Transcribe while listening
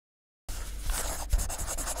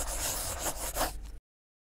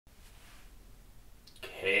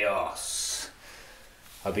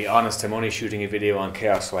I'll be honest, I'm only shooting a video on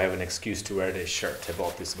chaos, so I have an excuse to wear this shirt. I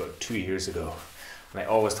bought this about 2 years ago. And I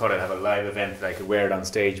always thought I'd have a live event that I could wear it on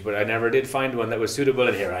stage, but I never did find one that was suitable,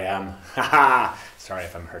 and here I am. Haha! Sorry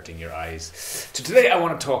if I'm hurting your eyes. So today I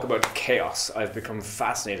want to talk about chaos. I've become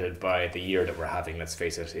fascinated by the year that we're having. Let's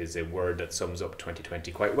face it, is a word that sums up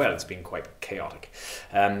 2020 quite well. It's been quite chaotic.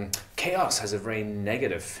 Chaos has a very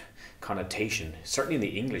negative connotation, certainly in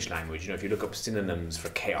the English language. You know, if you look up synonyms for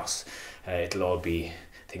chaos, it'll all be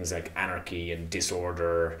things like anarchy and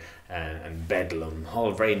disorder and bedlam,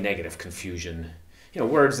 all very negative, confusion. You know,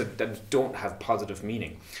 words that don't have positive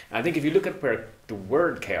meaning. And I think if you look at where the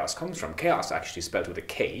word chaos comes from, chaos, actually spelled with a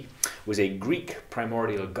K, was a Greek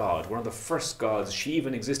primordial god, one of the first gods. She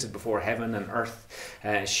even existed before heaven and earth.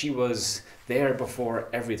 She was there before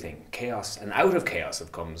everything. Chaos, and out of chaos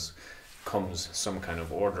comes some kind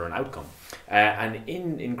of order and outcome. And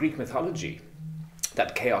in Greek mythology,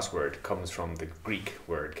 that chaos word comes from the Greek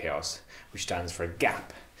word chaos, which stands for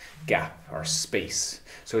gap or space.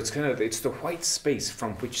 So it's the white space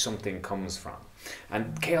from which something comes from.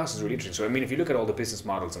 And chaos is really interesting. So I mean, if you look at all the business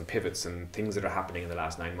models and pivots and things that are happening in the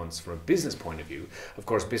last 9 months from a business point of view, of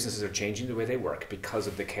course businesses are changing the way they work because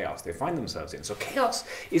of the chaos they find themselves in. So chaos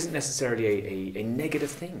isn't necessarily a negative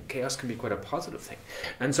thing. Chaos can be quite a positive thing.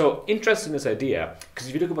 And so interested in this idea, because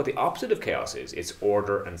if you look at what the opposite of chaos is, it's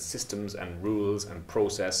order and systems and rules and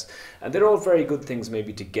process. And they're all very good things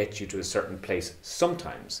maybe to get you to a certain place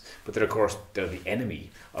sometimes, but they're of course they're the enemy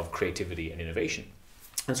of creativity and innovation.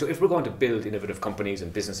 And so if we're going to build innovative companies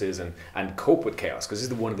and businesses and cope with chaos, because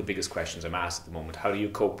this is one of the biggest questions I'm asked at the moment, how do you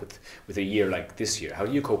cope with a year like this year? How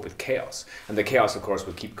do you cope with chaos? And the chaos, of course,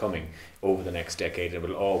 will keep coming over the next decade and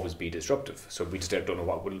will always be disruptive. So we just don't know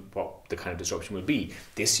what the kind of disruption will be.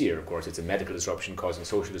 This year, of course, it's a medical disruption causing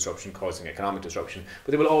social disruption, causing economic disruption,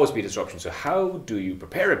 but there will always be disruption. So how do you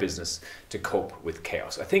prepare a business to cope with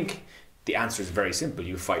chaos? I think the answer is very simple.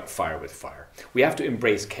 You fight fire with fire. We have to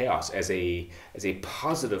embrace chaos as a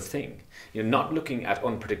positive thing. You know, not looking at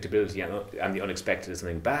unpredictability and the unexpected as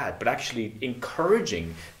something bad, but actually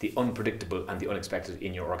encouraging the unpredictable and the unexpected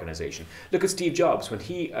in your organization. Look at Steve Jobs when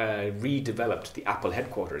he redeveloped the Apple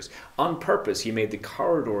headquarters. On purpose, he made the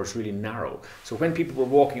corridors really narrow. So when people were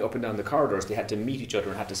walking up and down the corridors, they had to meet each other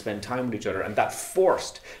and had to spend time with each other, and that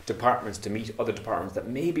forced departments to meet other departments that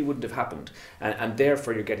maybe wouldn't have happened. And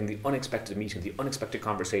therefore, you're getting the unexpected meeting, the unexpected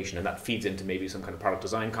conversation, and that feeds into maybe some kind of product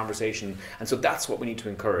design conversation. And so that's what we need to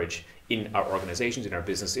encourage in our organizations, in our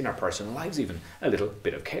business, in our personal lives even, a little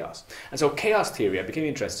bit of chaos. And so chaos theory, I became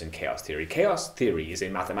interested in chaos theory. Chaos theory is a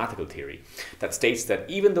mathematical theory that states that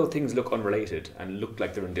even though things look unrelated and look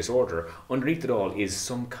like they're in disorder, underneath it all is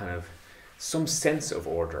some sense of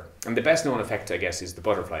order. And the best known effect, I guess, is the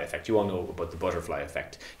butterfly effect. You all know about the butterfly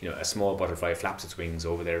effect. You know, a small butterfly flaps its wings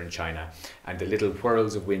over there in China, and the little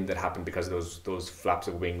whirls of wind that happen because of those flaps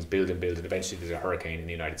of wings build, and eventually there's a hurricane in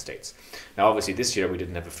the United States. Now, obviously, this year we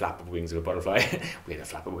didn't have a flap of wings of a butterfly. We had a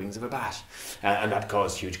flap of wings of a bat. And that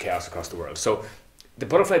caused huge chaos across the world. So the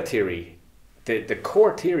butterfly theory, the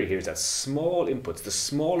core theory here is that small inputs, the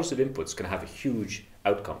smallest of inputs, can have huge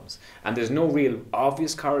outcomes, and there's no real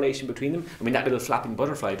obvious correlation between them. I mean, that little flapping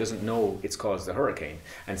butterfly doesn't know it's caused a hurricane,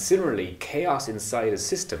 and similarly chaos inside a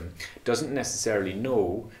system doesn't necessarily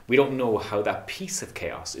know, we don't know how that piece of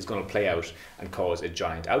chaos is going to play out and cause a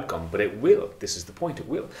giant outcome, but it will. This is the point, it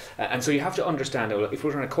will. And so you have to understand that if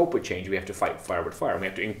we're trying to cope with change, we have to fight fire with fire, and we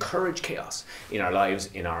have to encourage chaos in our lives,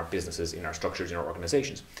 in our businesses, in our structures, in our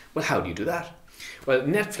organizations. Well, how do you do that? Well,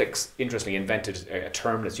 Netflix, interestingly, invented a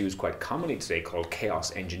term that's used quite commonly today called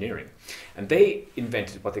chaos engineering. And they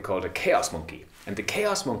invented what they called a chaos monkey. And the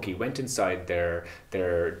chaos monkey went inside their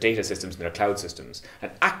data systems and their cloud systems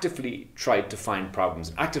and actively tried to find problems,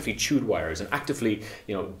 and actively chewed wires, and actively,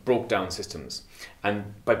 broke down systems.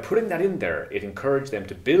 And by putting that in there, it encouraged them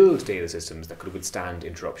to build data systems that could withstand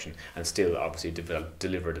interruption and still obviously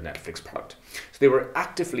deliver the Netflix product. So they were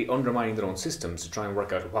actively undermining their own systems to try and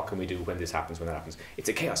work out what can we do when this happens, when that happens. It's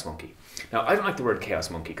a chaos monkey. Now, I don't like the word chaos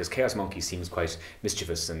monkey because chaos monkey seems quite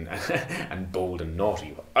mischievous and and bold and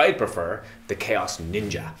naughty. I prefer the chaos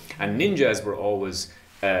ninja. And ninjas were always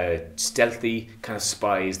stealthy kind of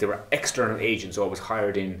spies. They were external agents always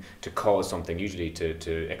hired in to cause something, usually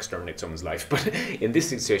to exterminate someone's life. But in this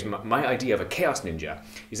situation, my idea of a chaos ninja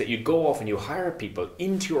is that you go off and you hire people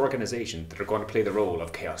into your organization that are going to play the role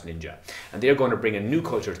of chaos ninja, and they're going to bring a new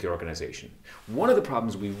culture to the organization. One of the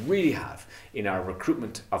problems we really have in our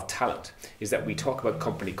recruitment of talent is that we talk about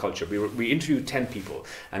company culture. We interview 10 people,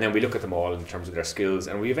 and then we look at them all in terms of their skills,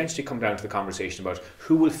 and we eventually come down to the conversation about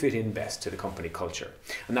who will fit in best to the company culture.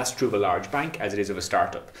 And that's true of a large bank as it is of a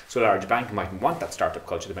startup. So a large bank mightn't want that startup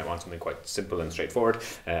culture. They might want something quite simple and straightforward,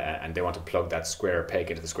 and they want to plug that square peg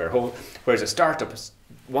into the square hole. Whereas a startup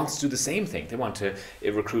wants to do the same thing. They want to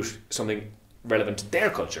recruit something relevant to their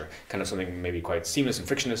culture, kind of something maybe quite seamless and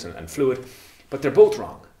frictionless and fluid. But they're both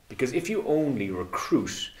wrong, because if you only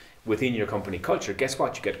recruit within your company culture, guess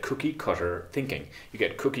what? You get cookie cutter thinking. You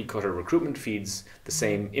get cookie cutter recruitment feeds, the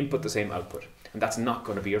same input, the same output. And that's not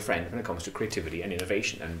going to be your friend when it comes to creativity and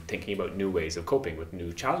innovation and thinking about new ways of coping with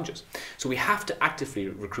new challenges. So we have to actively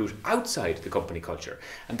recruit outside the company culture.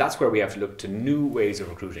 And that's where we have to look to new ways of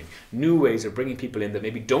recruiting, new ways of bringing people in that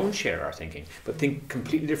maybe don't share our thinking, but think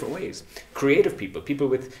completely different ways. Creative people, people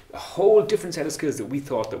with a whole different set of skills that we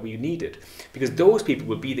thought that we needed. Because those people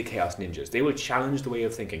will be the chaos ninjas. They will challenge the way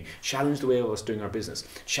of thinking, challenge the way of us doing our business,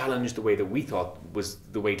 challenge the way that we thought was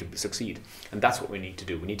the way to succeed. And that's what we need to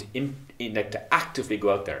do. We need to actively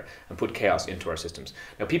go out there and put chaos into our systems.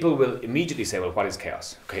 Now people will immediately say, well, what is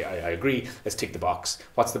chaos? Okay, I agree, let's tick the box.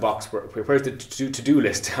 What's the box? Where's the to-do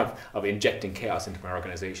list of injecting chaos into my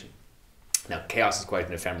organization? Now chaos is quite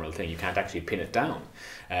an ephemeral thing. You can't actually pin it down.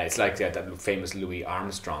 It's like that famous Louis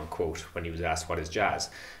Armstrong quote when he was asked what is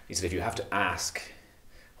jazz. He said, if you have to ask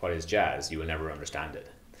what is jazz, you will never understand it.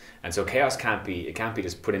 And so chaos can't be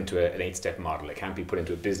just put into an 8-step model. It can't be put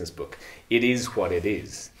into a business book. It is what it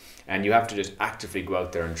is. And you have to just actively go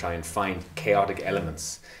out there and try and find chaotic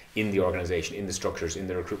elements in the organization, in the structures, in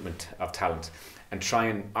the recruitment of talent, and try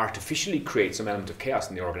and artificially create some element of chaos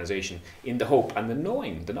in the organization in the hope and the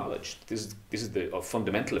knowing, the knowledge. This is the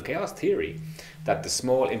fundamental of chaos theory, that the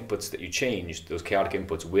small inputs that you change, those chaotic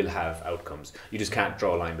inputs, will have outcomes. You just can't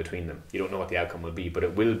draw a line between them. You don't know what the outcome will be, but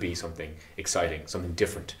it will be something exciting, something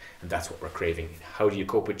different, and that's what we're craving. How do you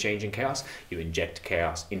cope with change and chaos? You inject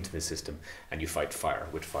chaos into the system and you fight fire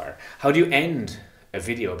with fire. How do you end a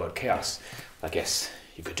video about chaos? I guess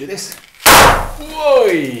you could do this.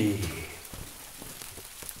 Whoa!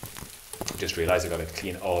 Just realised I got to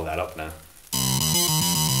clean all that up now.